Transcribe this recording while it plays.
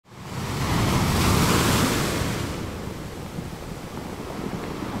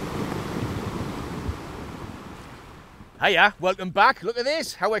Hiya, welcome back. Look at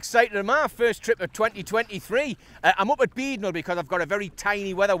this. How excited am I? First trip of 2023. I'm up at Beadnell because I've got a very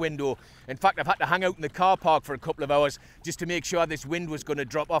tiny weather window. In fact, I've had to hang out in the car park for a couple of hours just to make sure this wind was going to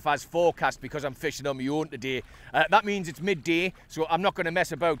drop off as forecast because I'm fishing on my own today. That means it's midday, so I'm not going to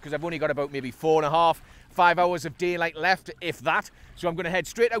mess about because I've only got about maybe 4.5, 5 hours of daylight left, if that. So I'm going to head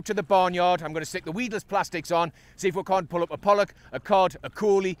straight out to the barnyard. I'm going to stick the weedless plastics on, see if we can't pull up a pollock, a cod, a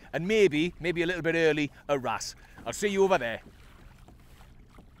coley, and maybe a little bit early, a wrasse. I'll see you over there.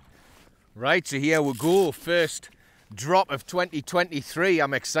 Right, so here we go. First drop of 2023.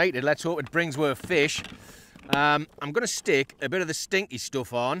 I'm excited. Let's hope it brings worth fish. I'm going to stick a bit of the stinky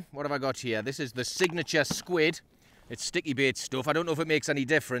stuff on. What have I got here? This is the signature squid. It's sticky bait stuff. I don't know if it makes any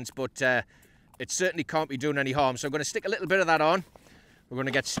difference, but it certainly can't be doing any harm. So I'm going to stick a little bit of that on. We're going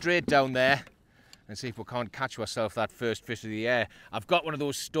to get straight down there and see if we can't catch ourselves that first fish of the year. I've got one of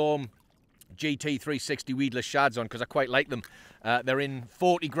those Storm GT 360 weedless shads on because I quite like them. They're in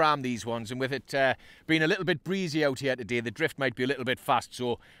 40 gram, these ones, and with it being a little bit breezy out here today, the drift might be a little bit fast,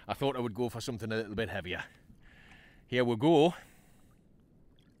 so I thought I would go for something a little bit heavier. Here we go.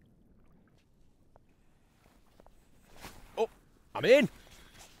 Oh, I'm in.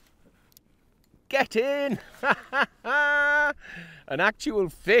 Get in. An actual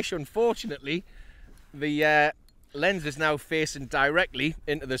fish. Unfortunately, the lens is now facing directly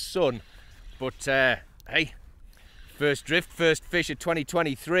into the sun. But hey, first drift, first fish of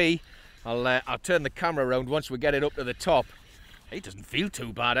 2023. I'll turn the camera around once we get it up to the top. Hey, it doesn't feel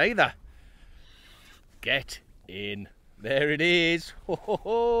too bad either. Get in. There it is. Ho, ho,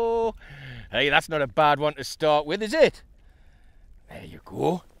 ho. Hey, that's not a bad one to start with, is it? There you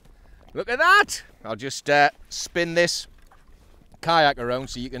go. Look at that. I'll just spin this kayak around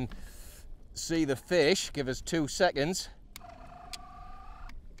so you can see the fish. Give us 2 seconds.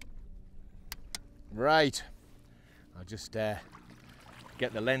 Right, I'll just get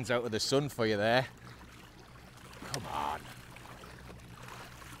the lens out of the sun for you there. Come on.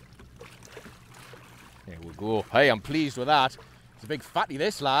 There we go. Hey, I'm pleased with that. It's a big fatty,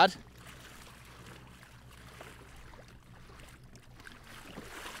 this lad.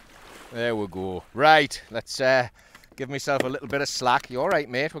 There we go. Right, let's give myself a little bit of slack. You all right,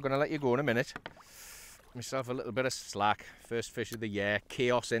 mate? We're going to let you go in a minute. Give myself a little bit of slack. First fish of the year.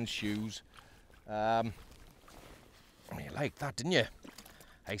 Chaos ensues. You liked that, didn't you?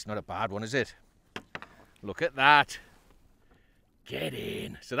 Hey, it's not a bad one, is it? Look at that. Get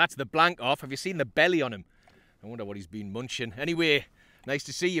in. So that's the blank off. Have you seen the belly on him? I wonder what he's been munching. Anyway, nice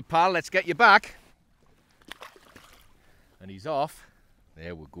to see you, pal. Let's get you back. And he's off.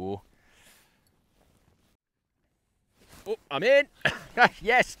 There we go. Oh, I'm in.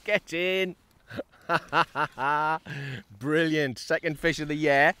 Yes, get in. Brilliant. Second fish of the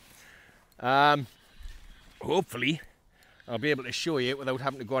year. Hopefully I'll be able to show you without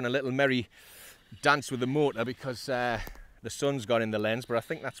having to go on a little merry dance with the motor because the sun's gone in the lens, but I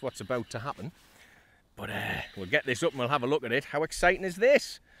think that's what's about to happen. But we'll get this up and we'll have a look at it. How exciting is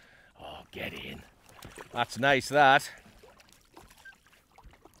this? Oh, get in. That's nice, that.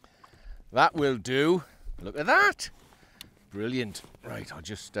 That will do. Look at that. Brilliant. Right, I'll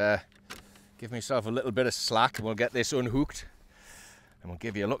just give myself a little bit of slack and we'll get this unhooked. And we'll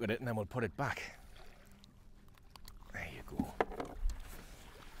give you a look at it and then we'll put it back. There you go.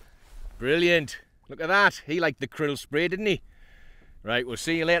 Brilliant. Look at that. He liked the krill spray, didn't he? Right, we'll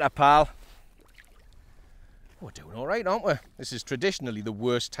see you later, pal. We're doing all right, aren't we? This is traditionally the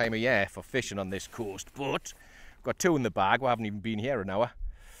worst time of year for fishing on this coast, but we've got 2 in the bag. We haven't even been here an hour.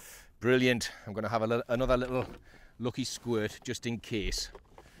 Brilliant. I'm going to have another little lucky squirt just in case.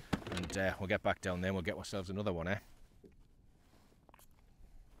 And we'll get back down there and we'll get ourselves another one, eh?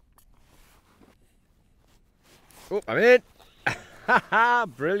 Oh, I'm in.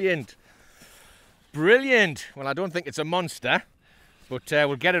 Brilliant. Brilliant. Well, I don't think it's a monster, but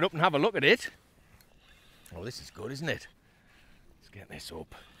we'll get it up and have a look at it. Oh, this is good, isn't it? Let's get this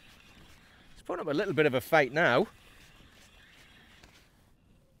up. It's putting up a little bit of a fight now.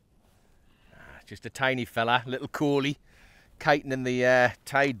 Just a tiny fella, little coley, kiting in the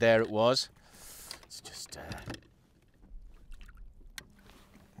tide there it was. Let's just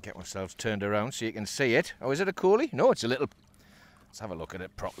get ourselves turned around so you can see it. Oh, is it a coley? No, it's a little... Let's have a look at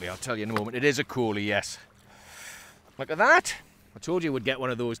it properly. I'll tell you in a moment. It is a coley, yes. Look at that. I told you we'd get one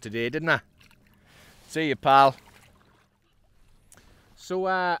of those today, didn't I? See you, pal.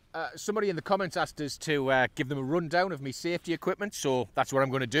 So somebody in the comments asked us to give them a rundown of my safety equipment, so that's what I'm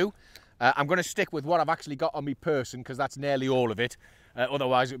going to do. I'm going to stick with what I've actually got on my person because that's nearly all of it.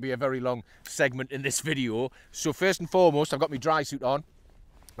 Otherwise, it would be a very long segment in this video. So first and foremost, I've got my dry suit on.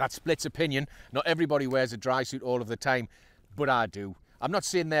 That splits opinion. Not everybody wears a dry suit all of the time, but I do. I'm not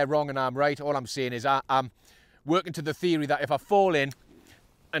saying they're wrong and I'm right. All I'm saying is I'm working to the theory that if I fall in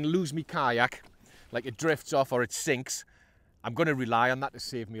and lose me kayak, like it drifts off or it sinks, I'm going to rely on that to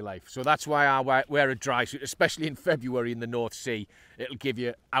save me life. So that's why I wear a dry suit, especially in February in the North Sea. It'll give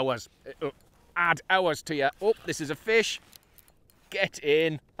you hours, it'll add hours to you. Oh, this is a fish. Get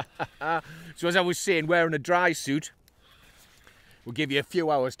in. So as I was saying, wearing a dry suit will give you a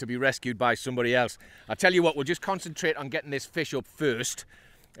few hours to be rescued by somebody else. I'll tell you what, we'll just concentrate on getting this fish up first,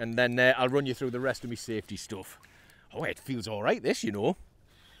 and then I'll run you through the rest of my safety stuff. Oh, it feels all right, this, you know.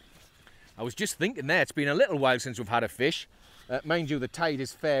 I was just thinking there, it's been a little while since we've had a fish. Mind you, the tide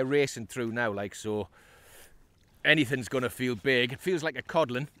is fair racing through now, like, so anything's going to feel big. It feels like a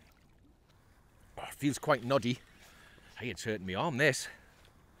codlin. Oh, it feels quite noddy. Hey, it's hurting my arm, this.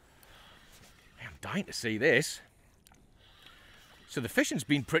 Hey, I'm dying to see this. So the fishing's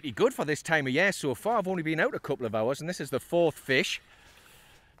been pretty good for this time of year so far. I've only been out a couple of hours, and this is the 4th fish.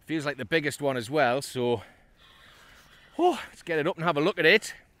 Feels like the biggest one as well, so... Oh, let's get it up and have a look at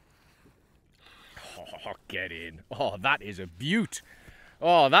it. Oh, get in. Oh, that is a beaut.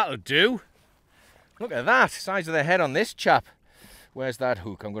 Oh, that'll do. Look at that. Size of the head on this chap. Where's that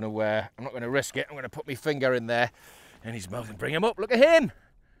hook? I'm not going to risk it. I'm going to put my finger in there in his mouth and bring him up. Look at him.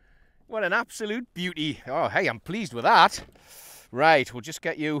 What an absolute beauty. Oh, hey, I'm pleased with that. Right, we'll just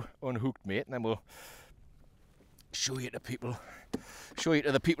get you unhooked, mate, and then we'll show you to people. Show you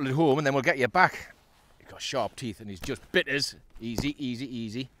to the people at home, and then we'll get you back. He's got sharp teeth, and he's just bit us. Easy, easy,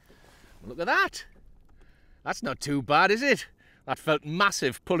 easy. Look at that. That's not too bad, is it? That felt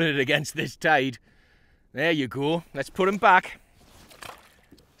massive, pulling it against this tide. There you go. Let's put him back.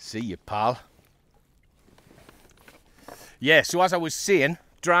 See you, pal. Yeah, so as I was saying,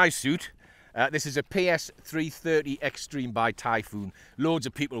 dry suit. This is a PS 330 Extreme by Typhoon. Loads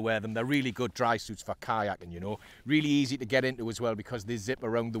of people wear them. They're really good dry suits for kayaking, you know. Really easy to get into as well because they zip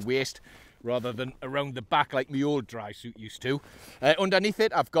around the waist rather than around the back like my old dry suit used to. Underneath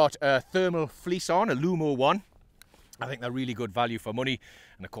it, I've got a thermal fleece on, a Lumo one. I think they're really good value for money.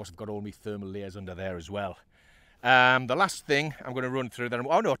 And of course, I've got all my thermal layers under there as well. The last thing I'm going to run through then,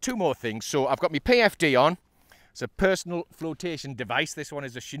 oh no, 2 more things. So I've got my PFD on. It's a personal flotation device. This one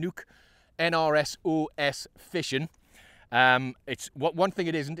is a Chinook NRS-OS Fishing. One thing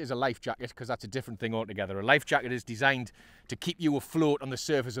it isn't is a life jacket, because that's a different thing altogether. A life jacket is designed to keep you afloat on the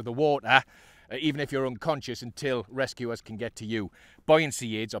surface of the water, even if you're unconscious, until rescuers can get to you.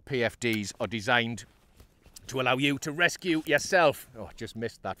 Buoyancy aids, or PFDs, are designed to allow you to rescue yourself. Oh, just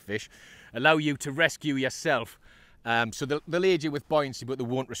missed that fish. Allow you to rescue yourself. So they'll aid you with buoyancy, but they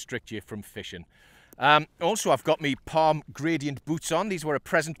won't restrict you from fishing. Also, I've got my Palm Gradient boots on. These were a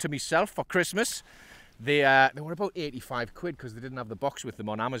present to myself for Christmas. They were about 85 quid because they didn't have the box with them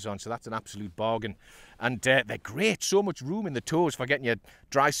on Amazon, so that's an absolute bargain. And they're great. So much room in the toes for getting your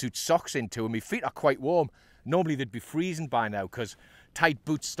dry suit socks into, and my feet are quite warm. Normally they'd be freezing by now because tight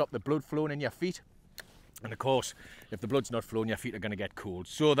boots stop the blood flowing in your feet. And of course, if the blood's not flowing, your feet are going to get cold.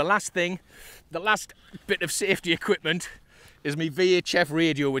 So the last bit of safety equipment is my VHF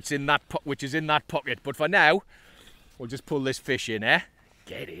radio, which is in that pocket. But for now, we'll just pull this fish in, eh?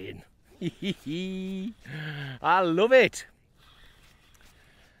 Get in. I love it.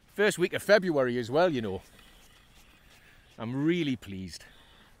 First week of February as well, you know. I'm really pleased.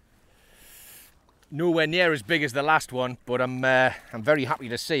 Nowhere near as big as the last one, but I'm very happy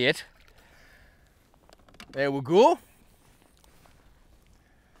to see it. There we go.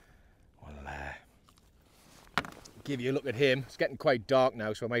 I'll give you a look at him. It's getting quite dark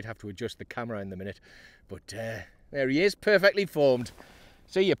now, so I might have to adjust the camera in a minute. But there he is, perfectly formed.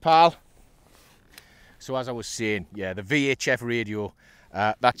 See you, pal. So as I was saying, yeah, the VHF radio,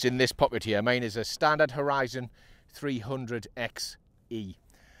 that's in this pocket here. Mine is a standard Horizon 300XE.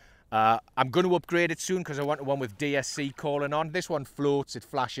 I'm going to upgrade it soon because I want one with DSC calling on. This one floats, it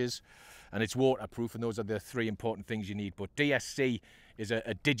flashes, and it's waterproof, and those are the 3 important things you need. But DSC is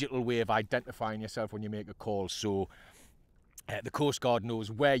a digital way of identifying yourself when you make a call, so the Coast Guard knows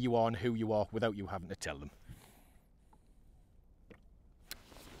where you are and who you are without you having to tell them.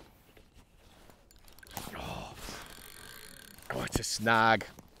 Oh, it's a snag.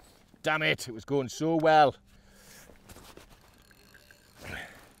 Damn it, it was going so well.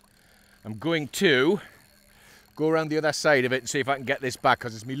 I'm going to go around the other side of it and see if I can get this back,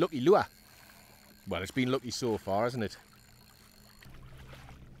 because it's my lucky lure. Well, it's been lucky so far, hasn't it?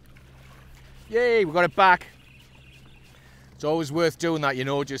 Yay, we got it back. It's always worth doing that, you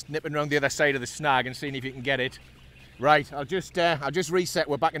know, just nipping around the other side of the snag and seeing if you can get it. Right, I'll just reset.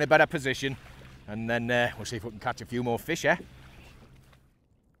 We're back in a better position, and then we'll see if we can catch a few more fish, eh?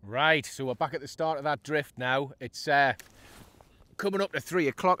 Right, so we're back at the start of that drift now. It's coming up to 3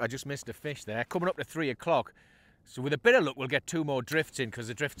 o'clock. I just missed a fish there. Coming up to 3 o'clock. So with a bit of luck, we'll get 2 more drifts in, because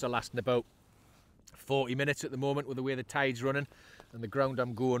the drifts are lasting about 40 minutes at the moment with the way the tide's running. And the ground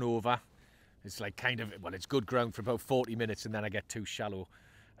I'm going over, it's like kind of, well, it's good ground for about 40 minutes, and then I get too shallow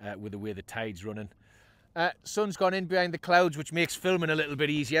with the way the tide's running. Sun's gone in behind the clouds, which makes filming a little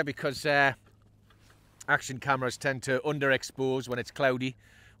bit easier, because action cameras tend to underexpose when it's cloudy,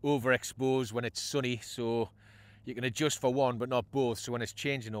 overexpose when it's sunny, so you can adjust for one but not both. So when it's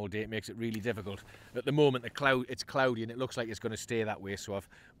changing all day, it makes it really difficult. At the moment, it's cloudy and it looks like it's going to stay that way, so I've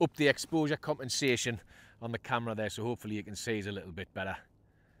upped the exposure compensation on the camera there, so hopefully you can see it a little bit better.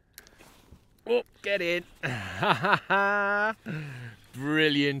 Oh, get in.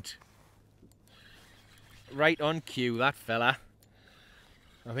 Brilliant. Right on cue, that fella.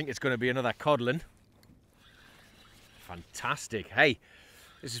 I think it's going to be another codlin. Fantastic. Hey,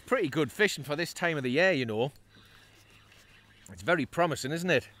 this is pretty good fishing for this time of the year, you know. It's very promising, isn't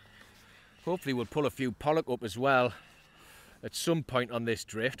it? Hopefully we'll pull a few pollock up as well at some point on this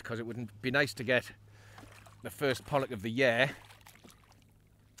drift, because it would be nice to get the first pollock of the year.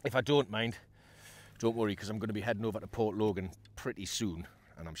 If I don't mind, don't worry, because I'm going to be heading over to Port Logan pretty soon,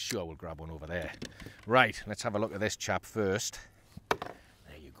 and I'm sure we'll grab one over there. Right, let's have a look at this chap first.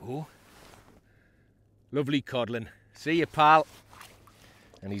 There you go. Lovely codlin. See you, pal.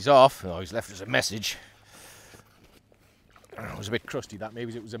 And he's off. Oh, he's left us a message. Oh, it was a bit crusty, that.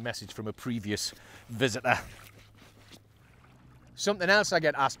 Maybe it was a message from a previous visitor. Something else I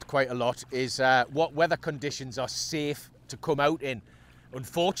get asked quite a lot is what weather conditions are safe to come out in.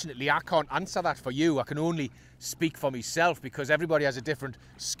 Unfortunately, I can't answer that for you. I can only speak for myself, because everybody has a different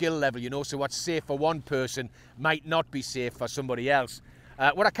skill level, you know. So what's safe for one person might not be safe for somebody else.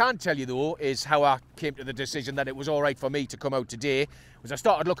 What I can tell you, though, is how I came to the decision that it was all right for me to come out today. Was I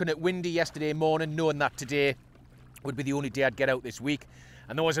started looking at windy yesterday morning, knowing that today would be the only day I'd get out this week.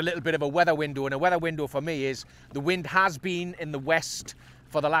 And there was a little bit of a weather window, and a weather window for me is the wind has been in the west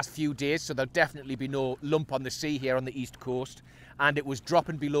for the last few days, so there'll definitely be no lump on the sea here on the east coast. And it was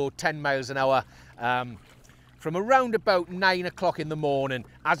dropping below 10 miles an hour from around about 9 o'clock in the morning.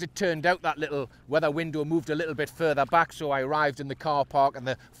 As it turned out, that little weather window moved a little bit further back, so I arrived in the car park and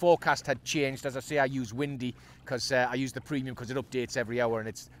the forecast had changed. As I say, I use windy because I use the premium because it updates every hour, and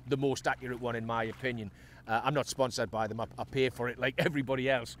it's the most accurate one in my opinion. I'm not sponsored by them. I pay for it like everybody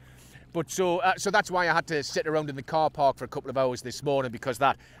else. But so that's why I had to sit around in the car park for a couple of hours this morning, because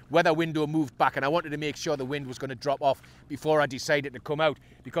that weather window moved back, and I wanted to make sure the wind was going to drop off before I decided to come out.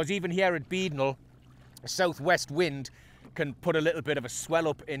 Because even here at Beadnell, a southwest wind can put a little bit of a swell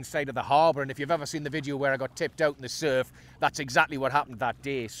up inside of the harbour, and if you've ever seen the video where I got tipped out in the surf, that's exactly what happened that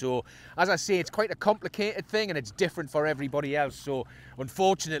day. So as I say, it's quite a complicated thing, and it's different for everybody else. So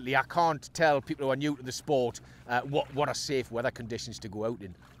unfortunately, I can't tell people who are new to the sport what are safe weather conditions to go out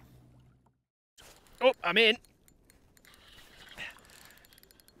in. Oh, I'm in.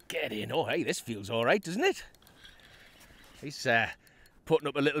 Get in. Oh, hey, this feels all right, doesn't it? He's putting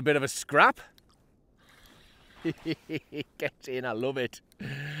up a little bit of a scrap. Get in, I love it.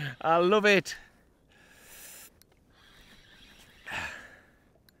 I love it.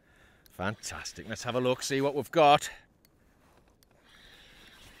 Fantastic. Let's have a look, see what we've got.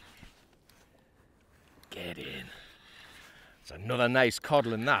 Get in. It's another nice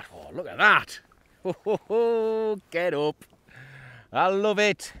codlin, that. Oh, look at that. Ho, ho, ho. Get up. I love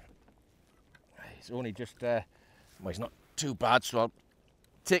it. He's only just, well, he's not too bad, so I'll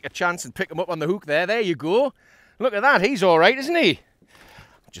take a chance and pick him up on the hook there. There you go. Look at that. He's all right, isn't he?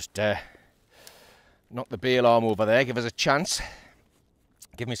 Just knock the bail arm over there. Give us a chance.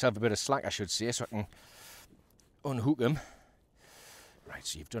 Give myself a bit of slack, I should say, so I can unhook him. Right,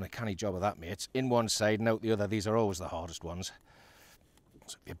 so you've done a canny job of that, mates. In one side and out the other. These are always the hardest ones.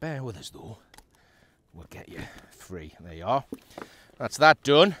 So if you bear with us, though, we'll get you free. There you are. That's that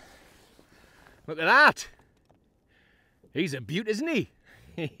done. Look at that. He's a beaut, isn't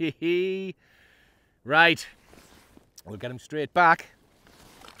he? Right. We'll get him straight back.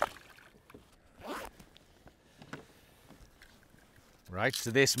 Right,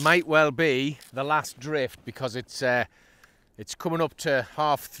 so this might well be the last drift, because it's coming up to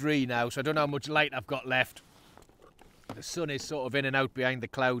 3:30 now, so I don't know how much light I've got left. The sun is sort of in and out behind the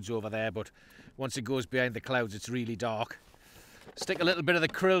clouds over there, but once it goes behind the clouds, it's really dark. Stick a little bit of the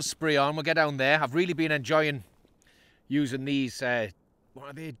krill spray on, we'll get down there. I've really been enjoying using these, what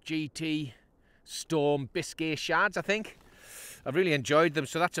are they, GT Storm Biscay shads, I think. I've really enjoyed them.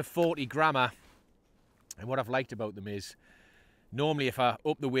 So that's a 40 grammer, and what I've liked about them is normally if I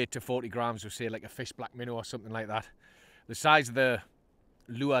up the weight to 40 grams, or say like a fish black minnow or something like that, the size of the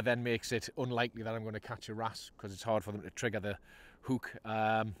lure then makes it unlikely that I'm going to catch a wrasse because it's hard for them to trigger the hook.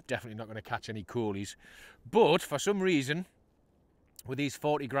 Definitely not going to catch any Coleys. But for some reason, with these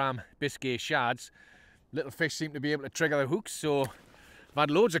 40-gram Biscay shads, little fish seem to be able to trigger the hooks. So I've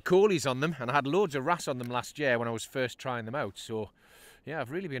had loads of Coleys on them, and I had loads of wrasse on them last year when I was first trying them out. So yeah,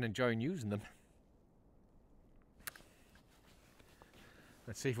 I've really been enjoying using them.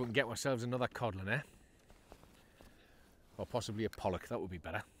 Let's see if we can get ourselves another codlin, eh? Or possibly a pollock, that would be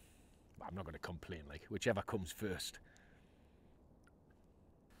better. But I'm not going to complain, like, whichever comes first.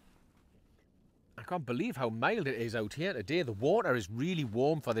 I can't believe how mild it is out here today. The water is really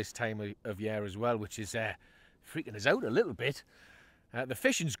warm for this time of year as well, which is freaking us out a little bit. The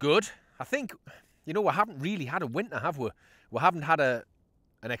fishing's good. I think, you know, we haven't really had a winter, have we? We haven't had an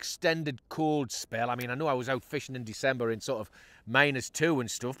extended cold spell. I mean, I know I was out fishing in December in sort of -2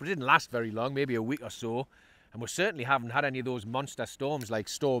 and stuff, but it didn't last very long, maybe a week or so. And we certainly haven't had any of those monster storms like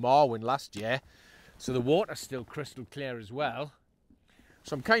Storm Arwen last year. So the water's still crystal clear as well.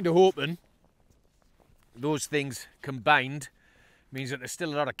 So I'm kind of hoping those things combined means that there's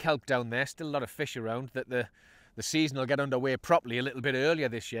still a lot of kelp down there, still a lot of fish around, that the season will get underway properly a little bit earlier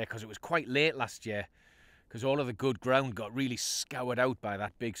this year, because it was quite late last year, because all of the good ground got really scoured out by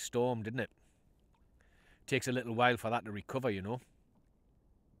that big storm, didn't it? Takes a little while for that to recover, you know.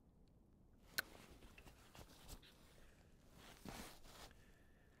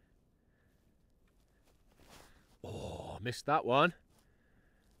 Oh, missed that one.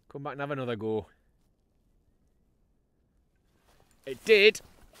 Come back and have another go. It did.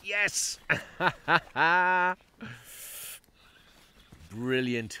 Yes.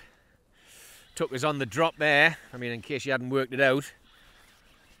 Brilliant. Took us on the drop there. I mean, in case you hadn't worked it out.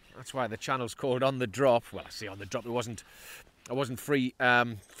 That's why the channel's called On the Drop. Well, I say on the drop. I wasn't free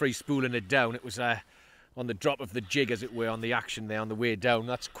spooling it down. It was on the drop of the jig, as it were, on the action there on the way down.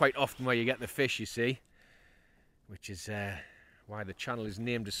 That's quite often where you get the fish, you see. Which is why the channel is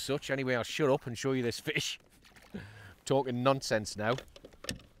named as such. Anyway, I'll shut up and show you this fish. Talking nonsense now.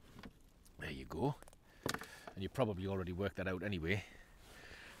 There you go. And you probably already worked that out anyway.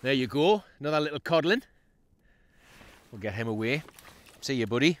 There you go. Another little codlin. We'll get him away. See you,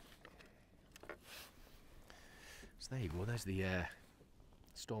 buddy. So there you go. There's the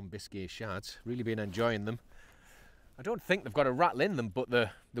Storm Biscay shads. Really been enjoying them. I don't think they've got a rattle in them, but the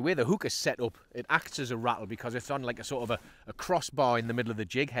way the hook is set up, it acts as a rattle because it's on like a sort of a crossbar in the middle of the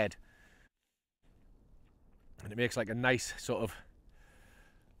jig head. And it makes like a nice sort of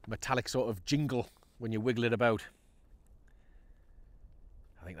metallic sort of jingle when you wiggle it about.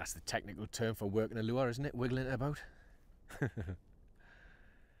 I think that's the technical term for working a lure, isn't it? Wiggling it about.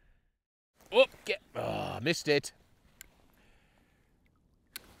 Oh, missed it.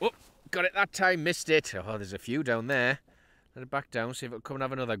 Oh, got it that time, missed it. Oh, there's a few down there. Let it back down, see if it'll come and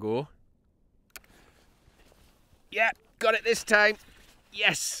have another go. Yeah, got it this time.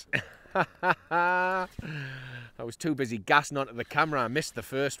 Yes. I was too busy gassing onto the camera. I missed the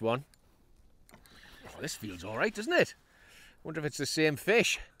first one. Oh, this feels all right, doesn't it? Wonder if it's the same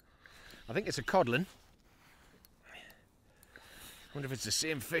fish. I think it's a codlin. Wonder if it's the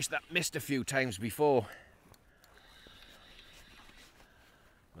same fish that missed a few times before.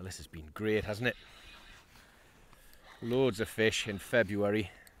 Well, this has been great, hasn't it? Loads of fish in February.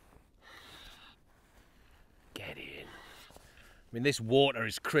 Get in. I mean, this water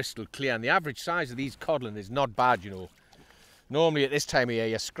is crystal clear, and the average size of these codlin is not bad, you know. Normally at this time of year,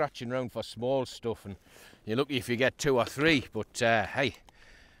 you're scratching around for small stuff, and you're lucky if you get 2 or 3. But hey,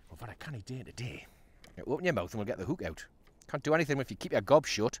 we've had a canny day today. Now, open your mouth and we'll get the hook out. Can't do anything if you keep your gob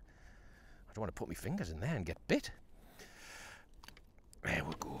shut. I don't want to put my fingers in there and get bit. There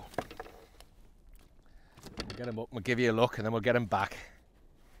we go. We'll get him up, we'll give you a look, and then we'll get him back.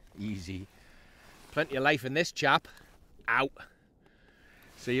 Easy. Plenty of life in this chap. Out.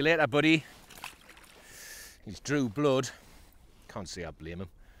 See you later, buddy. He's drew blood. Can't say I blame him.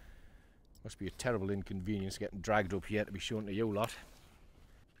 Must be a terrible inconvenience getting dragged up here to be shown to you lot.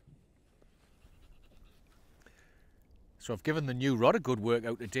 So I've given the new rod a good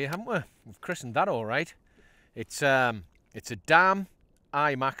workout today, haven't we? We've christened that all right. It's a Dam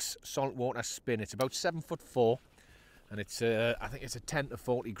Imax saltwater spin. It's about 7'4", and it's I think it's a 10 to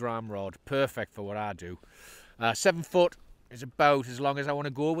 40 gram rod. Perfect for what I do. 7 foot is about as long as I want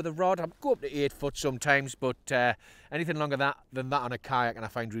to go with a rod. I go up to 8 foot sometimes, but anything longer than that on a kayak, and I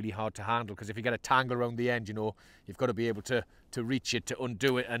find really hard to handle, because if you get a tangle around the end, you know, you've got to be able to reach it, to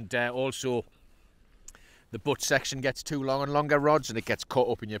undo it, and also the butt section gets too long on longer rods, and it gets caught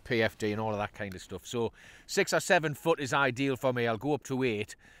up in your PFD and all of that kind of stuff. So 6 or 7 foot is ideal for me. I'll go up to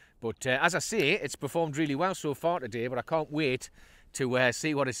 8, but as I say, it's performed really well so far today, but I can't wait to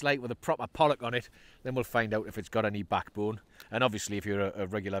see what it's like with a proper pollock on it. Then we'll find out if it's got any backbone. And obviously, if you're a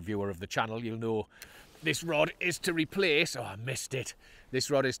regular viewer of the channel, you'll know this rod is to replace, oh, I missed it. This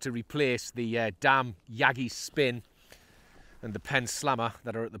rod is to replace the damn Yagi Spin and the Penn Slammer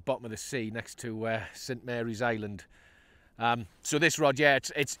that are at the bottom of the sea next to St Mary's Island. So this rod, yeah,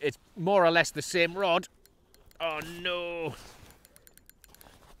 it's more or less the same rod. Oh no!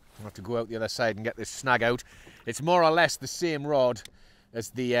 I'll have to go out the other side and get this snag out. It's more or less the same rod as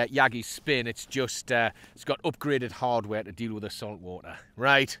the Yagi Spin. It's just it's got upgraded hardware to deal with the salt water.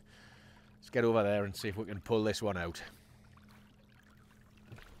 Right, let's get over there and see if we can pull this one out.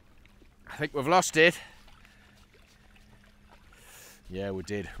 I think we've lost it. Yeah, we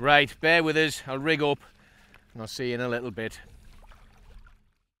did. Right, bear with us. I'll rig up and I'll see you in a little bit.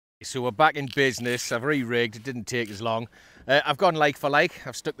 So we're back in business. I've re-rigged. It didn't take as long. I've gone like for like.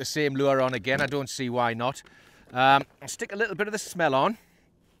 I've stuck the same lure on again. I don't see why not. I'll stick a little bit of the smell on.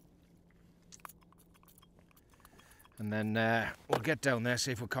 And then we'll get down there,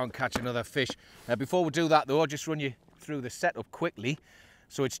 see if we can't catch another fish. Before we do that though, I'll just run you through the setup quickly.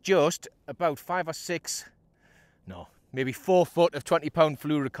 So it's just about 5 or 6, no, maybe 4 foot of 20-pound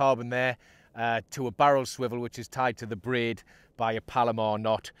fluorocarbon there to a barrel swivel which is tied to the braid by a Palomar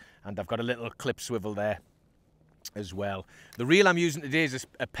knot, and I've got a little clip swivel there as well. The reel I'm using today is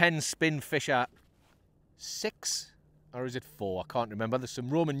a Penn Spinfisher 6, or is it 4? I can't remember. There's some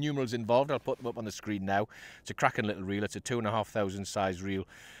Roman numerals involved. I'll put them up on the screen now. It's a cracking little reel. It's a 2,500 size reel,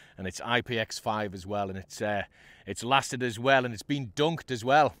 and it's IPX5 as well, and it's lasted as well, and it's been dunked as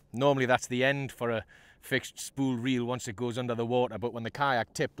well. Normally that's the end for a fixed spool reel once it goes under the water, but when the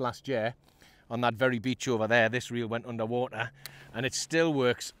kayak tipped last year on that very beach over there, this reel went underwater, and it still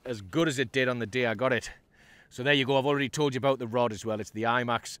works as good as it did on the day I got it. So there you go. I've already told you about the rod as well. It's the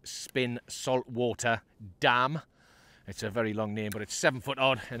Imax Spin Saltwater Dam. It's a very long name, but it's 7 foot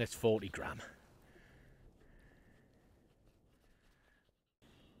odd and it's 40 gram.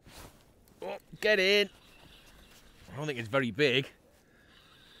 Oh, get in. I don't think it's very big.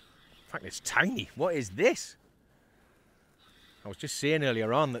 In fact, it's tiny. What is this? I was just saying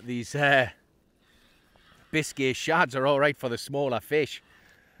earlier on that these Biscay shads are all right for the smaller fish,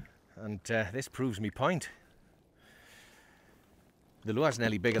 and this proves me point. The lure's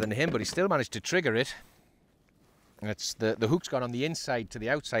nearly bigger than him, but he still managed to trigger it. It's the hook's gone on the inside to the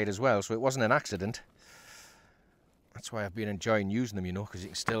outside as well, so it wasn't an accident. That's why I've been enjoying using them, you know, because you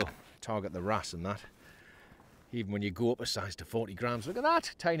can still target the wrasse and that, even when you go up a size to 40 grams. Look at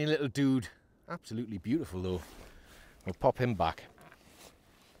that tiny little dude. Absolutely beautiful though. We'll pop him back.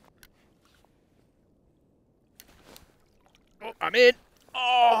 Oh, I'm in.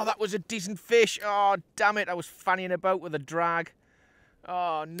 Oh, that was a decent fish. Oh, damn it. I was fanning about with a drag.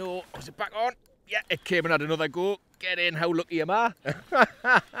 Oh, no. Was it back on? Yeah, it came and had another go. Get in. How lucky am I?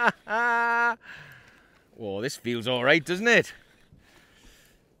 Oh, this feels all right, doesn't it?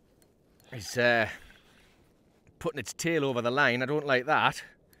 It's putting its tail over the line. I don't like that.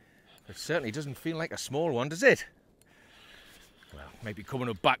 It certainly doesn't feel like a small one, does it? Well, maybe coming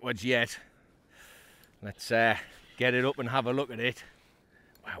up backwards yet. Let's get it up and have a look at it.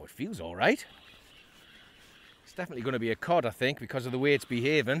 Wow, it feels all right. It's definitely going to be a cod, I think, because of the way it's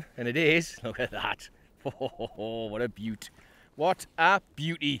behaving. And it is. Look at that. Oh, what a beaut. What a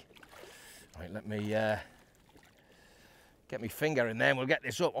beauty. Right, let me get my finger in there and we'll get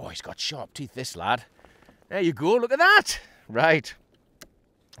this up. Oh, he's got sharp teeth, this lad. There you go, look at that. Right.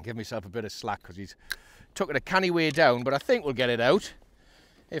 I'll give myself a bit of slack because he's took it a canny way down, but I think we'll get it out.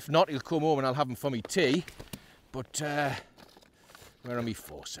 If not, he'll come home and I'll have him for me tea. But, where are my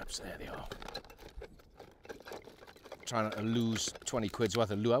forceps? There they are. Trying not to lose 20 quid's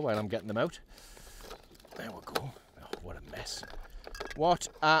worth of lure while I'm getting them out. There we go. Oh, what a mess. What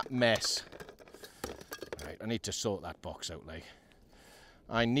a mess. Right, I need to sort that box out, like.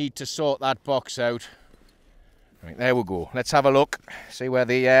 I need to sort that box out. Right, there we go. Let's have a look. See where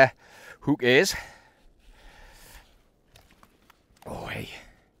the hook is. Oh, hey.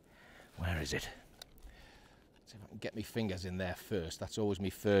 Where is it? Let's see if I can get my fingers in there first. That's always my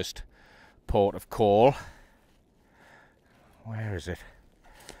first port of call. Where is it?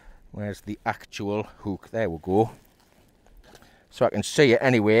 Where's the actual hook? There we go. So I can see it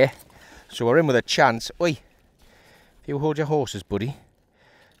anyway. So we're in with a chance. Oi! If you hold your horses, buddy,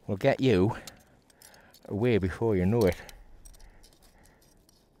 we'll get you away before you know it.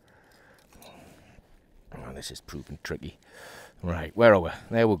 Oh, this is proving tricky. Right, where are we?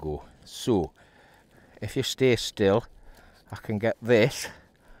 There we go. So, if you stay still, I can get this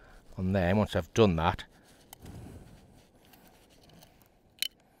on there. Once I've done that,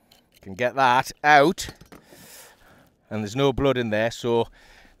 I can get that out. and there's no blood in there, so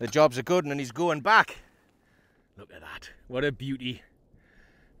the job's a good one, and he's going back. Look at that. What a beauty.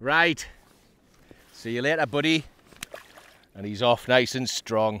 Right. See you later, buddy. And he's off nice and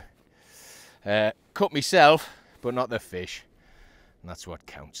strong. Cut myself, but not the fish. And that's what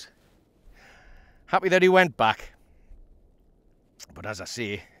counts. Happy that he went back. But as I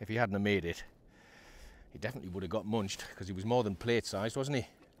say, if he hadn't have made it, he definitely would have got munched, because he was more than plate-sized, wasn't he?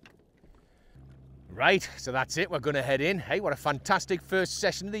 Right, so that's it. We're going to head in. Hey, what a fantastic first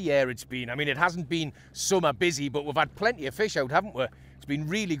session of the year it's been. I mean, it hasn't been summer busy, but we've had plenty of fish out, haven't we? It's been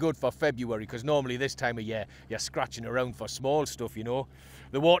really good for February, because normally this time of year, you're scratching around for small stuff, you know.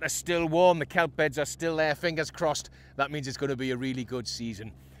 The water's still warm, the kelp beds are still there, fingers crossed. That means it's going to be a really good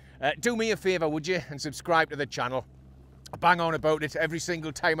season. Do me a favour, would you, and subscribe to the channel. I bang on about it every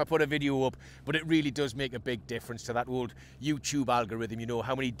single time I put a video up, but it really does make a big difference to that old YouTube algorithm, you know,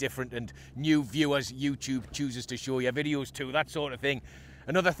 how many different and new viewers YouTube chooses to show your videos to, that sort of thing.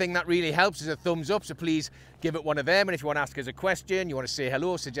 Another thing that really helps is a thumbs up, so please give it one of them. And if you want to ask us a question, you want to say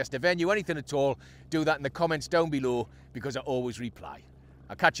hello, suggest a venue, anything at all, do that in the comments down below, because I always reply.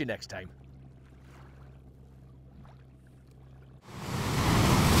 I'll catch you next time.